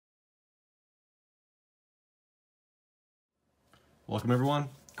Welcome everyone,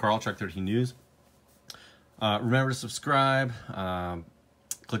 Carl, Track 13 News. Remember to subscribe,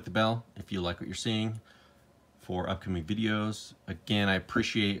 click the bell if you like what you're seeing for upcoming videos. Again, I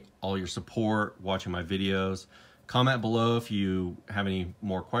appreciate all your support watching my videos. Comment below if you have any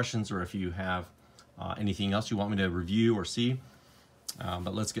more questions or if you have anything else you want me to review or see.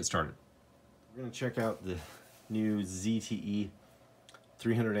 But let's get started. We're going to check out the new Ztw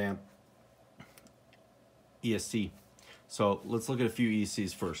 300 amp ESC. So let's look at a few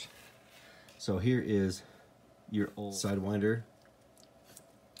ESCs first. So here is your old Sidewinder.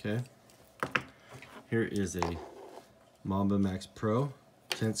 Okay. Here is a MMax Pro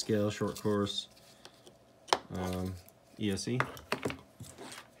 10th scale short course ESC.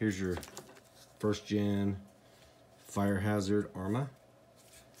 Here's your 1st gen fire hazard Arrma.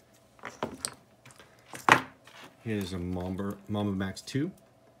 Here's a MMax 2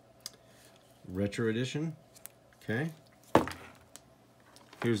 Retro edition. Okay.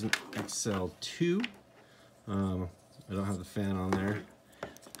 Here's an XL2. I don't have the fan on there.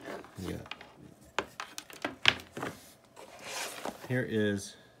 Yeah. Here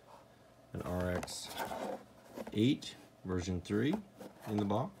is an RX8 version 3 in the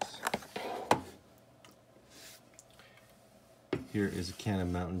box. Here is a can of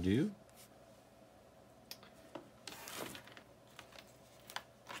Mountain Dew.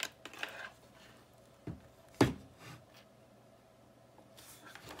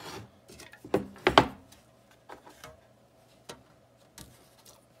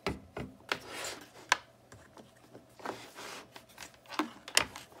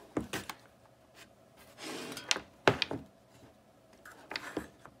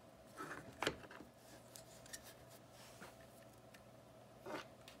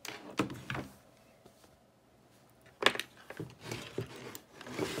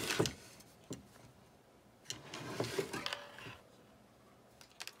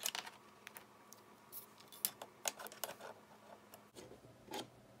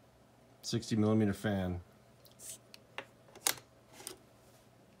 $60mm fan,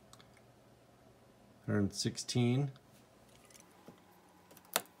 116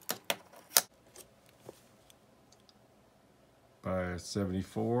 by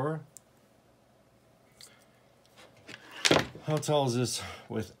 74. How tall is this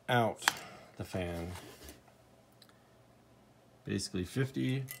without the fan? Basically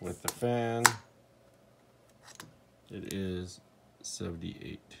 50 with the fan. It is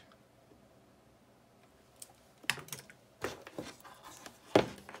 78.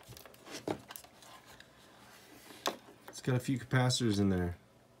 It's got a few capacitors in there.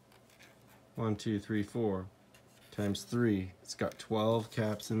 1, 2, 3, 4 times 3. It's got 12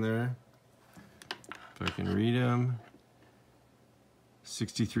 caps in there. If I can read them.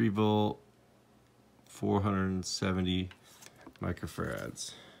 63 volt, 470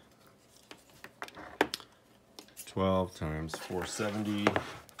 microfarads. 12 times 470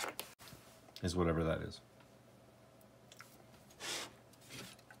 is whatever that is.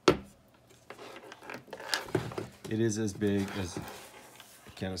 It is as big as a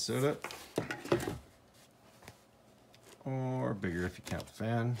can of soda, or bigger if you count the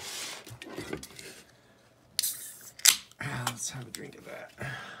fan. Let's have a drink of that.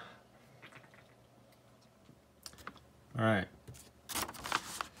 All right.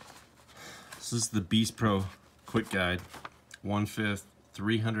 This is the Beast Pro quick guide. 1/5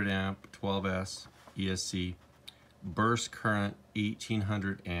 300 amp 12S ESC. Burst current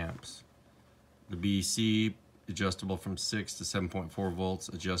 1800 amps. The BEC adjustable from 6 to 7.4 volts,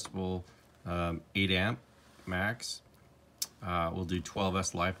 adjustable 8 amp max. We'll do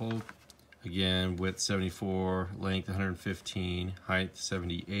 12S LiPo. Again, width 74, length 115, height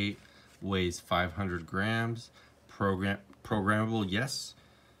 78, weighs 500 grams. Programmable, yes.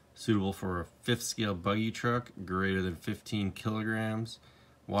 Suitable for a 5th scale buggy truck, greater than 15 kilograms.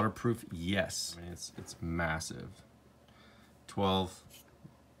 Waterproof, yes. I mean, it's massive. 12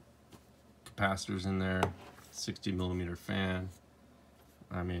 capacitors in there. 60mm fan.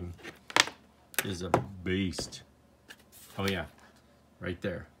 I mean, is a beast. Oh yeah, right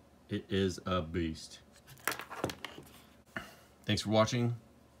there. It is a beast. Thanks for watching.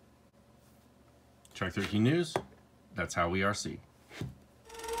 Track 13 News. That's how we RC.